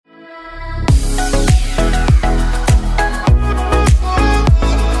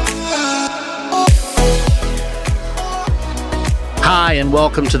and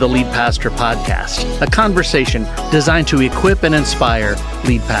welcome to the Lead Pastor Podcast, a conversation designed to equip and inspire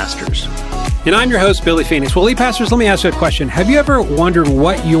lead pastors. And I'm your host, Billy Phoenix. Well, lead pastors, let me ask you a question. Have you ever wondered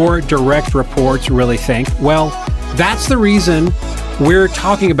what your direct reports really think? Well, that's the reason we're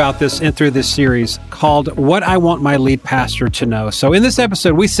talking about this and through this series called What I Want My Lead Pastor to Know. So in this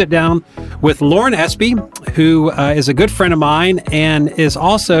episode, we sit down with Lauren Espy, who is a good friend of mine and is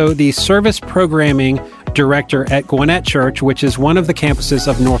also the service programming director at Gwinnett Church, which is one of the campuses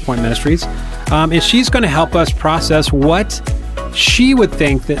of North Point Ministries. And she's going to help us process what she would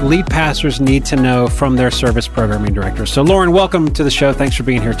think that lead pastors need to know from their service programming director. So Lauren, welcome to the show. Thanks for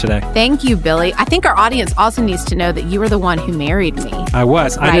being here today. Thank you, Billy. I think our audience also needs to know that you were the one who married me. I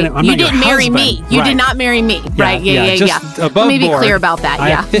was. Right? You didn't marry me. You did not marry me. Right? Yeah. Above Let me be board, clear about that.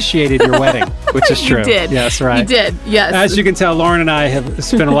 I officiated your wedding, which is true. You did. Yes, right. You did. Yes. As you can tell, Lauren and I have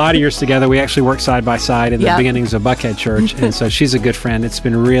spent a lot of years together. We actually worked side by side in the beginnings of Buckhead Church. And so she's a good friend. It's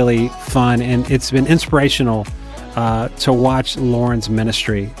been really fun and it's been inspirational to watch Lauren's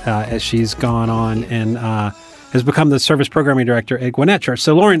ministry as she's gone on and has become the service programming director at Gwinnett Church.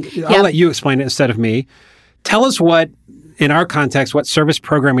 So Lauren, I'll let you explain it instead of me. Tell us what, in our context, what service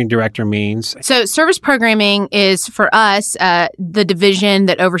programming director means. So service programming is, for us, the division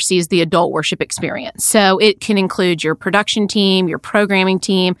that oversees the adult worship experience. So it can include your production team, your programming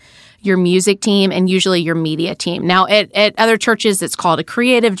team, your music team, and usually your media team. Now, at other churches, it's called a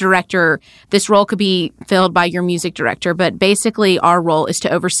creative director. This role could be filled by your music director, but basically our role is to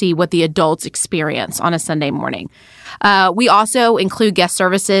oversee what the adults experience on a Sunday morning. We also include guest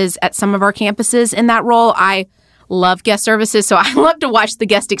services at some of our campuses in that role. I love guest services, so I love to watch the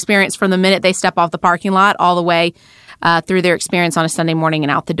guest experience from the minute they step off the parking lot all the way through their experience on a Sunday morning and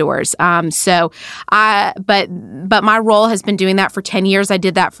out the doors. But my role has been doing that for 10 years. I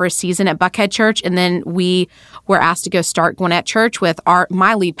did that for a season at Buckhead Church, and then we were asked to go start Gwinnett Church with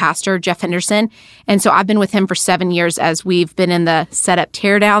my lead pastor, Jeff Henderson. And so I've been with him for 7 years as we've been in the setup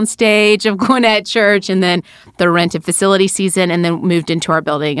teardown stage of Gwinnett Church and then the rented facility season, and then moved into our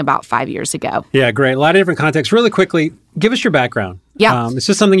building about 5 years ago. Yeah, great. A lot of different contexts. Really quickly, give us your background. Yeah. Is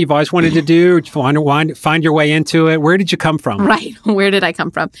this something you've always wanted to do? Find your way into it? Where did you come from? Right. Where did I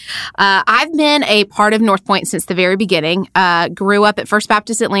come from? I've been a part of North Point since the very beginning. Grew up at First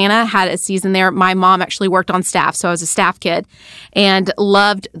Baptist Atlanta, had a season there. My mom actually worked on staff, so I was a staff kid and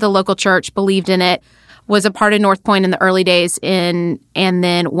loved the local church, believed in it, was a part of North Point in the early days and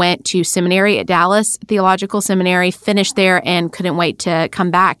then went to seminary at Dallas Theological Seminary, finished there and couldn't wait to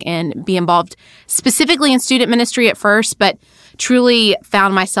come back and be involved specifically in student ministry at first, but truly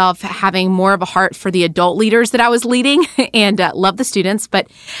found myself having more of a heart for the adult leaders that I was leading and love the students,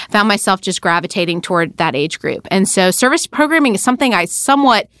 but found myself just gravitating toward that age group. And so service programming is something I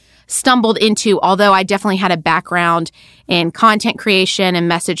somewhat stumbled into, although I definitely had a background in content creation and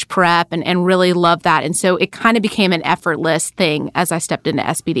message prep and really loved that. And so it kind of became an effortless thing as I stepped into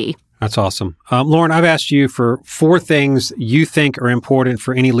SBD. That's awesome. Lauren, I've asked you for 4 things you think are important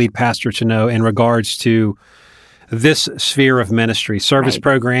for any lead pastor to know in regards to this sphere of ministry, service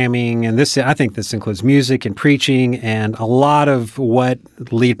programming, and I think this includes music and preaching and a lot of what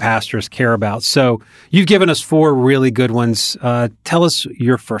lead pastors care about. So you've given us 4 really good ones. Tell us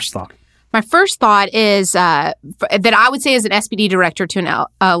your first thought. My first thought is that I would say as an SBD director to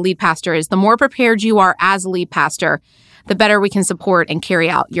a lead pastor is the more prepared you are as a lead pastor, the better we can support and carry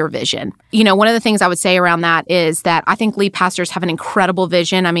out your vision. You know, one of the things I would say around that is that I think lead pastors have an incredible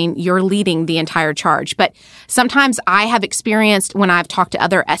vision. I mean, you're leading the entire charge. But sometimes I have experienced when I've talked to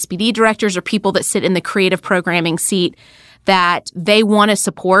other SBD directors or people that sit in the creative programming seat that they want to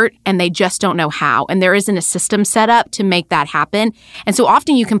support and they just don't know how. And there isn't a system set up to make that happen. And so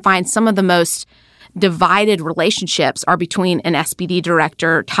often you can find some of the most divided relationships are between an SBD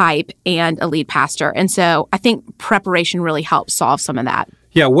director type and a lead pastor. And so I think preparation really helps solve some of that.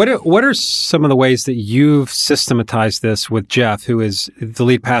 Yeah. What are some of the ways that you've systematized this with Jeff, who is the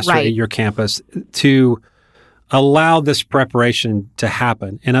lead pastor at your campus, to allow this preparation to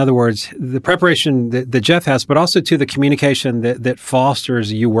happen? In other words, the preparation that Jeff has, but also to the communication that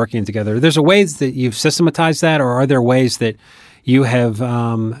fosters you working together. There's a ways that you've systematized that, or are there ways that you have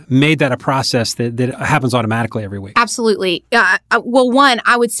made that a process that happens automatically every week? Absolutely. Well, one,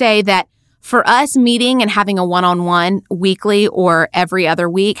 I would say that for us, meeting and having a one-on-one weekly or every other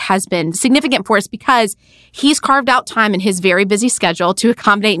week has been significant for us because he's carved out time in his very busy schedule to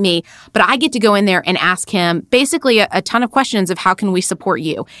accommodate me. But I get to go in there and ask him basically a ton of questions of how can we support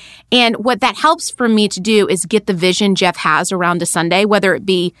you? And what that helps for me to do is get the vision Jeff has around a Sunday, whether it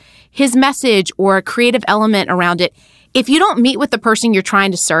be his message or a creative element around it. if you don't meet with the person you're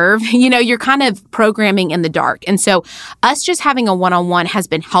trying to serve, you're kind of programming in the dark. And so us just having a one-on-one has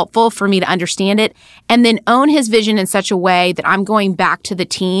been helpful for me to understand it and then own his vision in such a way that I'm going back to the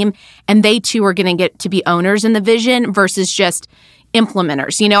team and they too are going to get to be owners in the vision versus just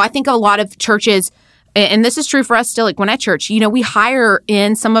implementers. I think a lot of churches, and this is true for us still, like Gwinnett Church, we hire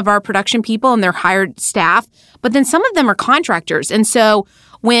in some of our production people and they're hired staff, but then some of them are contractors. And so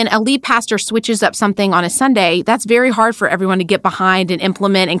when a lead pastor switches up something on a Sunday, that's very hard for everyone to get behind and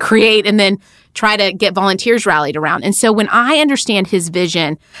implement and create and then try to get volunteers rallied around. And so when I understand his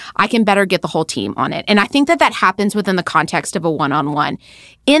vision, I can better get the whole team on it. And I think that happens within the context of a one-on-one.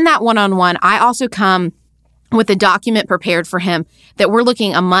 In that one-on-one, I also come with a document prepared for him that we're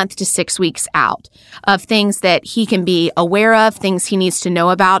looking a month to 6 weeks out of things that he can be aware of, things he needs to know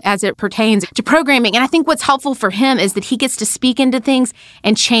about as it pertains to programming. And I think what's helpful for him is that he gets to speak into things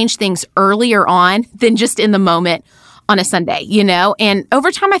and change things earlier on than just in the moment on a Sunday, And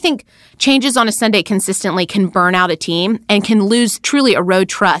over time, I think changes on a Sunday consistently can burn out a team and can truly erode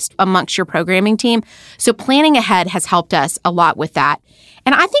trust amongst your programming team. So planning ahead has helped us a lot with that.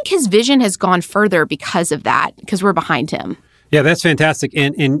 And I think his vision has gone further because of that, because we're behind him. Yeah, that's fantastic.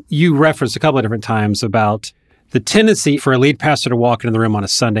 And you referenced a couple of different times about the tendency for a lead pastor to walk into the room on a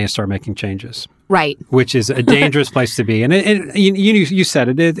Sunday and start making changes. Right. Which is a dangerous place to be. And you said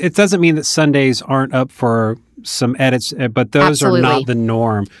it. It doesn't mean that Sundays aren't up for some edits, but those Absolutely. are not the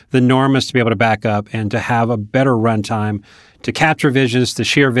norm. The norm is to be able to back up and to have a better runtime, to capture visions, to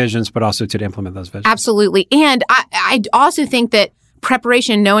share visions, but also to implement those visions. Absolutely. And I also think that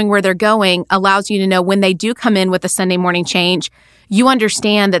preparation, knowing where they're going, allows you to know when they do come in with a Sunday morning change, you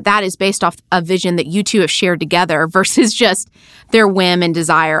understand that is based off a vision that you two have shared together versus just their whim and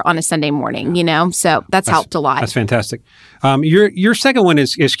desire on a Sunday morning, So that's helped a lot. That's fantastic. Your second one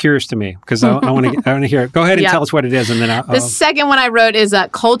is curious to me because I want to hear it. Go ahead and tell us what it is, and then the second one I wrote is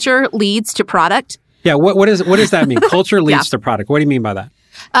culture leads to product. Yeah, what does that mean? Culture leads to product. What do you mean by that?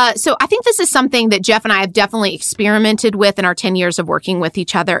 So I think this is something that Jeff and I have definitely experimented with in our 10 years of working with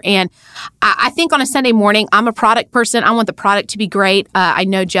each other. And I think on a Sunday morning, I'm a product person. I want the product to be great. I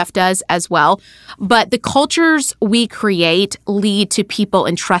know Jeff does as well. But the cultures we create lead to people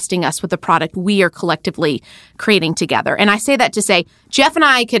entrusting us with the product we are collectively creating together. And I say that to say, Jeff and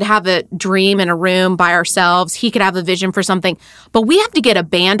I could have a dream in a room by ourselves. He could have a vision for something, but we have to get a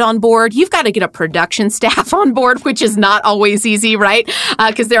band on board. You've got to get a production staff on board, which is not always easy, right?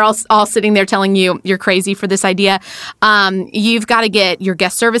 Because they're all sitting there telling you you're crazy for this idea. You've got to get your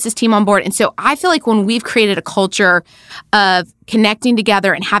guest services team on board. And so I feel like when we've created a culture of connecting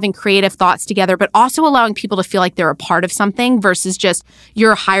together and having creative thoughts together, but also allowing people to feel like they're a part of something versus just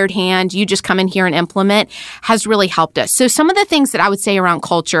you're a hired hand, you just come in here and implement, has really helped us. So some of the things that I would say around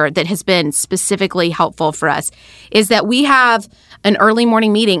culture that has been specifically helpful for us is that we have an early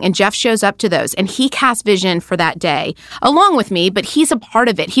morning meeting and Jeff shows up to those and he casts vision for that day along with me, but he's a part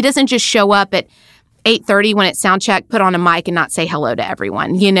of it. He doesn't just show up at 8:30 when it's sound check, put on a mic and not say hello to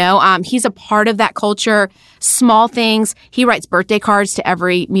everyone. He's a part of that culture. Small things. He writes birthday cards to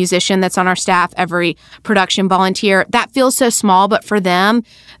every musician that's on our staff, every production volunteer. That feels so small, but for them,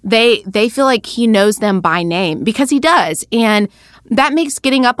 they feel like he knows them by name because he does. And that makes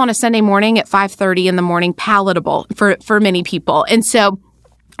getting up on a Sunday morning at 5:30 in the morning palatable for many people. And so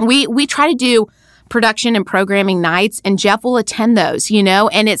we try to do production and programming nights, and Jeff will attend those,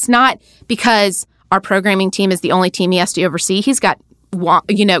 and it's not because our programming team is the only team he has to oversee. He's got,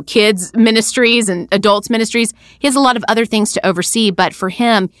 kids ministries and adults ministries. He has a lot of other things to oversee, but for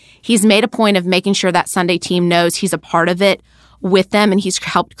him, he's made a point of making sure that Sunday team knows he's a part of it with them, and he's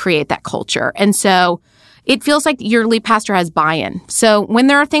helped create that culture. And so it feels like your lead pastor has buy-in. So when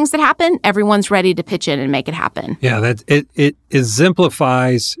there are things that happen, everyone's ready to pitch in and make it happen. Yeah, it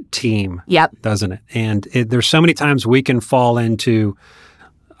exemplifies team, doesn't it? And there's so many times we can fall into,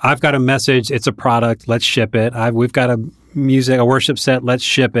 I've got a message, it's a product, let's ship it. We've got a worship set, let's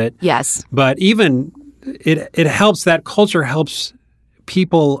ship it. Yes. But even it helps, that culture helps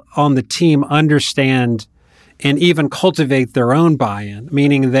people on the team understand and even cultivate their own buy-in,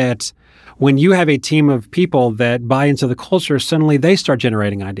 meaning that when you have a team of people that buy into the culture, suddenly they start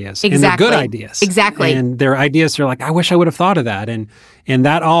generating ideas. Exactly. And they're good ideas. Exactly. And their ideas are like, I wish I would have thought of that. And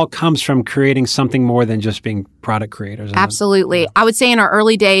that all comes from creating something more than just being product creators. Absolutely. I would say in our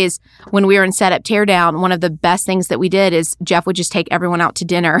early days when we were in setup teardown, one of the best things that we did is Jeff would just take everyone out to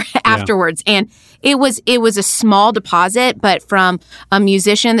dinner afterwards. And it was a small deposit, but from a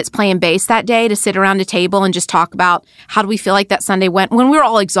musician that's playing bass that day to sit around a table and just talk about how do we feel like that Sunday went when we were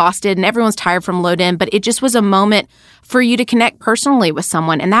all exhausted and everyone's tired from load in, but it just was a moment for you to connect personally with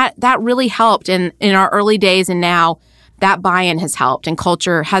someone. And that really helped in our early days and now that buy-in has helped, and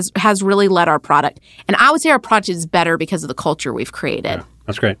culture has really led our product. And I would say our product is better because of the culture we've created. Yeah,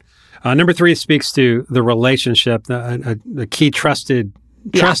 that's great. Number 3 speaks to the relationship, the key trust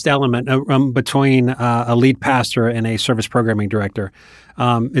element between a lead pastor and a service programming director.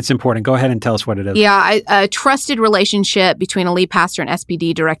 It's important. Go ahead and tell us what it is. Yeah, a trusted relationship between a lead pastor and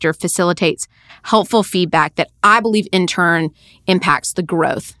SPD director facilitates helpful feedback that I believe in turn impacts the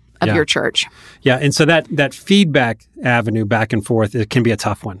growth of your church. Yeah, and so that feedback avenue back and forth, it can be a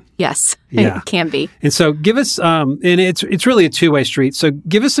tough one. Yes, it can be. And so give us, and it's really a two-way street. So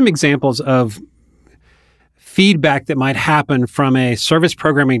give us some examples of feedback that might happen from a service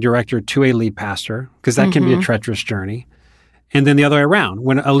programming director to a lead pastor, because that can be a treacherous journey. And then the other way around,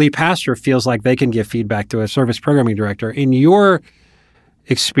 when a lead pastor feels like they can give feedback to a service programming director. In your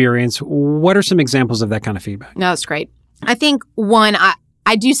experience, what are some examples of that kind of feedback? No, that's great. I think one,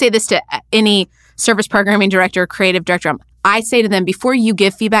 I do say this to any service programming director, creative director. I say to them, before you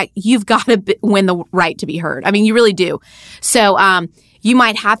give feedback, you've got to win the right to be heard. I mean, you really do. So you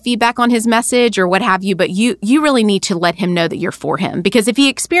might have feedback on his message or what have you, but you really need to let him know that you're for him. Because if he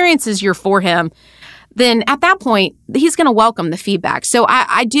experiences you're for him, then at that point, he's going to welcome the feedback. So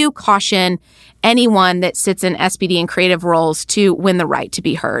I do caution anyone that sits in SPD and creative roles to win the right to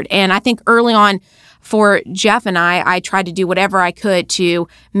be heard. And I think early on, for Jeff and I tried to do whatever I could to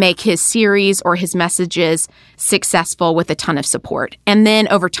make his series or his messages successful with a ton of support. And then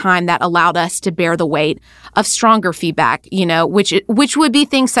over time, that allowed us to bear the weight of stronger feedback, which would be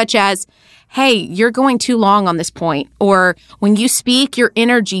things such as, hey, you're going too long on this point, or when you speak, your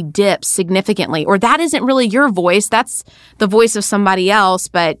energy dips significantly, or that isn't really your voice, that's the voice of somebody else,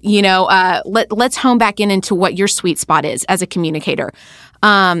 but, let's hone back into what your sweet spot is as a communicator.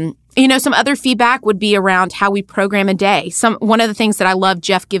 Some other feedback would be around how we program a day. One of the things that I love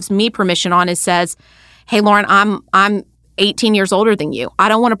Jeff gives me permission on is says, hey, Lauren, I'm 18 years older than you. I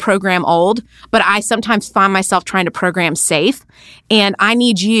don't want to program old, but I sometimes find myself trying to program safe, and I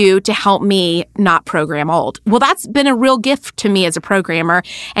need you to help me not program old. Well, that's been a real gift to me as a programmer.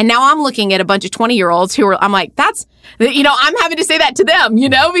 And now I'm looking at a bunch of 20-year-olds I'm like, I'm having to say that to them,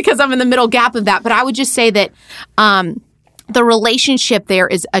 because I'm in the middle gap of that. But I would just say that, the relationship there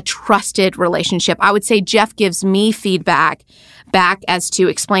is a trusted relationship. I would say Jeff gives me feedback back as to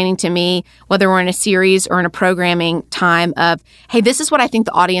explaining to me, whether we're in a series or in a programming time, of, hey, this is what I think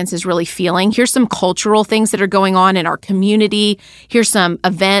the audience is really feeling. Here's some cultural things that are going on in our community. Here's some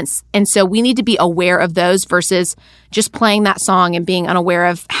events. And so we need to be aware of those versus just playing that song and being unaware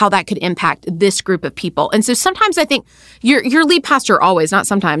of how that could impact this group of people. And so sometimes I think your lead pastor always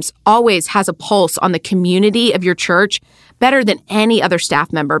has a pulse on the community of your church better than any other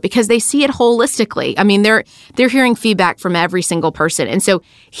staff member, because they see it holistically. I mean, they're hearing feedback from every single person. And so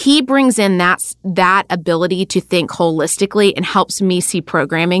he brings in that ability to think holistically and helps me see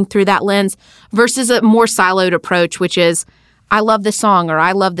programming through that lens versus a more siloed approach, which is, I love this song or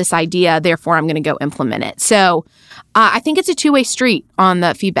I love this idea, therefore I'm going to go implement it. So I think it's a two-way street on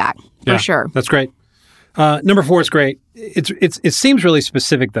the feedback, for sure. That's great. Number 4 is great. It seems really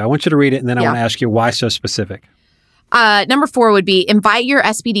specific, though. I want you to read it, and then I want to ask you why so specific. Number 4 would be invite your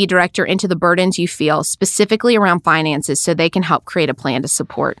SPD director into the burdens you feel, specifically around finances, so they can help create a plan to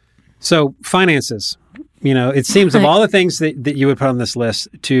support. So finances, it seems of all the things that you would put on this list,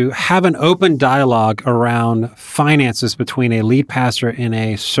 to have an open dialogue around finances between a lead pastor and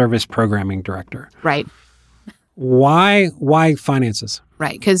a service programming director. Right. Why finances?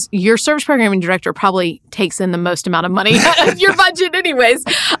 Right, because your service programming director probably takes in the most amount of money out of your budget anyways.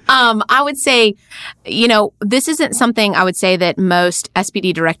 I would say, this isn't something I would say that most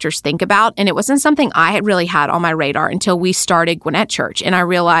SPD directors think about, and it wasn't something I had really had on my radar until we started Gwinnett Church, and I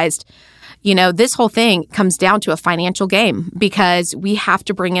realized, this whole thing comes down to a financial game, because we have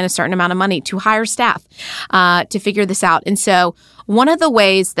to bring in a certain amount of money to hire staff to figure this out. And so one of the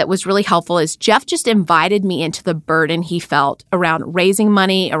ways that was really helpful is Jeff just invited me into the burden he felt around raising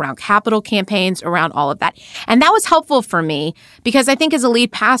money, around capital campaigns, around all of that. And that was helpful for me, because I think as a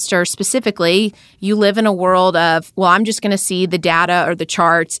lead pastor specifically, you live in a world of, well, I'm just going to see the data or the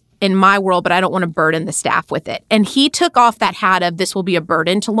charts in my world, but I don't want to burden the staff with it. And he took off that hat of, this will be a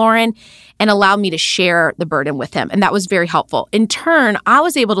burden to Lauren, and allowed me to share the burden with him. And that was very helpful. In turn, I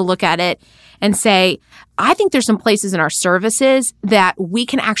was able to look at it and say, I think there's some places in our services that we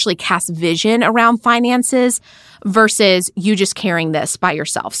can actually cast vision around finances versus you just carrying this by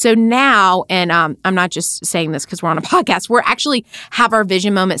yourself. So now, and I'm not just saying this because we're on a podcast, we're actually have our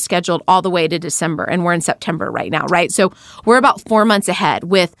vision moment scheduled all the way to December, and we're in September right now, right? So we're about 4 months ahead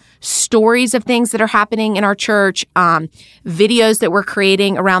with stories of things that are happening in our church, videos that we're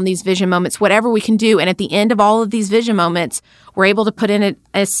creating around these vision moments, whatever we can do. And at the end of all of these vision moments, we're able to put in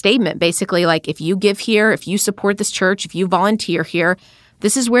a statement, basically like, if you give here, if you support this church, if you volunteer here,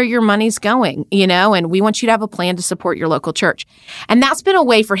 this is where your money's going, and we want you to have a plan to support your local church. And that's been a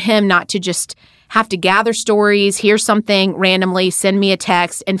way for him not to just have to gather stories, hear something randomly, send me a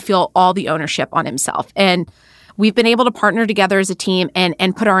text, and feel all the ownership on himself. And we've been able to partner together as a team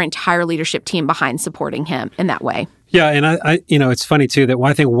and put our entire leadership team behind supporting him in that way. Yeah, and I it's funny too that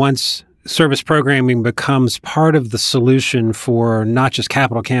I think once service programming becomes part of the solution for not just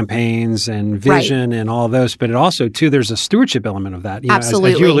capital campaigns and vision and all those, but it also too, there's a stewardship element of that.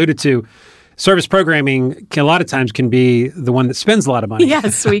 Absolutely. As you alluded to, service programming a lot of times can be the one that spends a lot of money.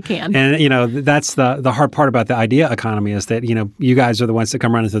 Yes, we can. And, that's the hard part about the idea economy is that, you guys are the ones that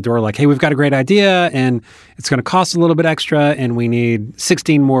come running to the door like, hey, we've got a great idea and it's going to cost a little bit extra and we need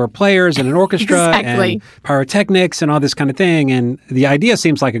 16 more players and an orchestra and pyrotechnics and all this kind of thing. And the idea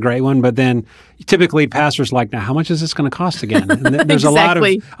seems like a great one, but then typically pastors like, now, how much is this going to cost again? And there's a lot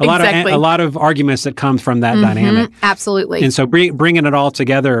of arguments that come from that dynamic. Absolutely. And so bringing it all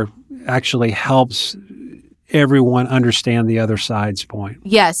together actually helps everyone understand the other side's point.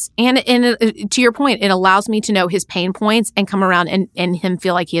 Yes. And to your point, it allows me to know his pain points and come around and him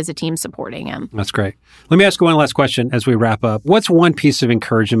feel like he has a team supporting him. That's great. Let me ask you one last question as we wrap up. What's one piece of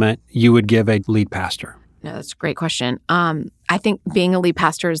encouragement you would give a lead pastor? No, that's a great question. I think being a lead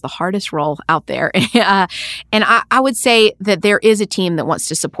pastor is the hardest role out there. And I would say that there is a team that wants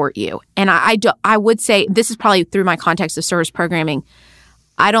to support you. And I would say, this is probably through my context of service programming,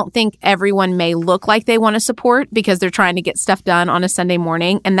 I don't think everyone may look like they want to support because they're trying to get stuff done on a Sunday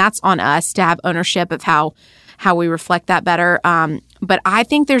morning. And that's on us to have ownership of how we reflect that better. But I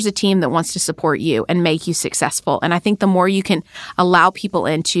think there's a team that wants to support you and make you successful. And I think the more you can allow people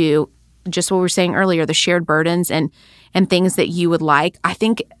into just what we were saying earlier, the shared burdens and things that you would like, I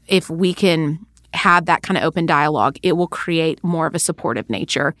think if we can have that kind of open dialogue, it will create more of a supportive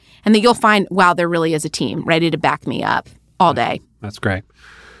nature. And that you'll find, wow, there really is a team ready to back me up all day. That's great.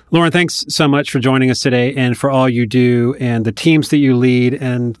 Lauren, thanks so much for joining us today and for all you do and the teams that you lead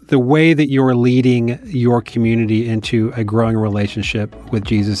and the way that you're leading your community into a growing relationship with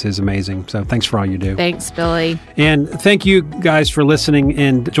Jesus is amazing. So thanks for all you do. Thanks, Billy. And thank you guys for listening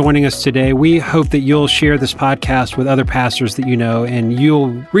and joining us today. We hope that you'll share this podcast with other pastors that you know and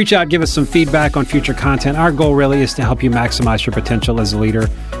you'll reach out, give us some feedback on future content. Our goal really is to help you maximize your potential as a leader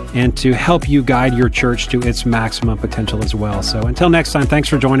and to help you guide your church to its maximum potential as well. So until next time, thanks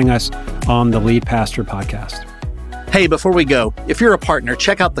for joining us on the Lead Pastor Podcast. Hey, before we go, if you're a partner,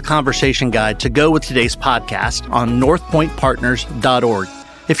 check out the conversation guide to go with today's podcast on northpointpartners.org.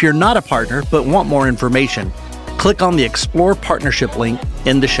 If you're not a partner but want more information, click on the Explore Partnership link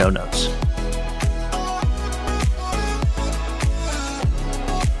in the show notes.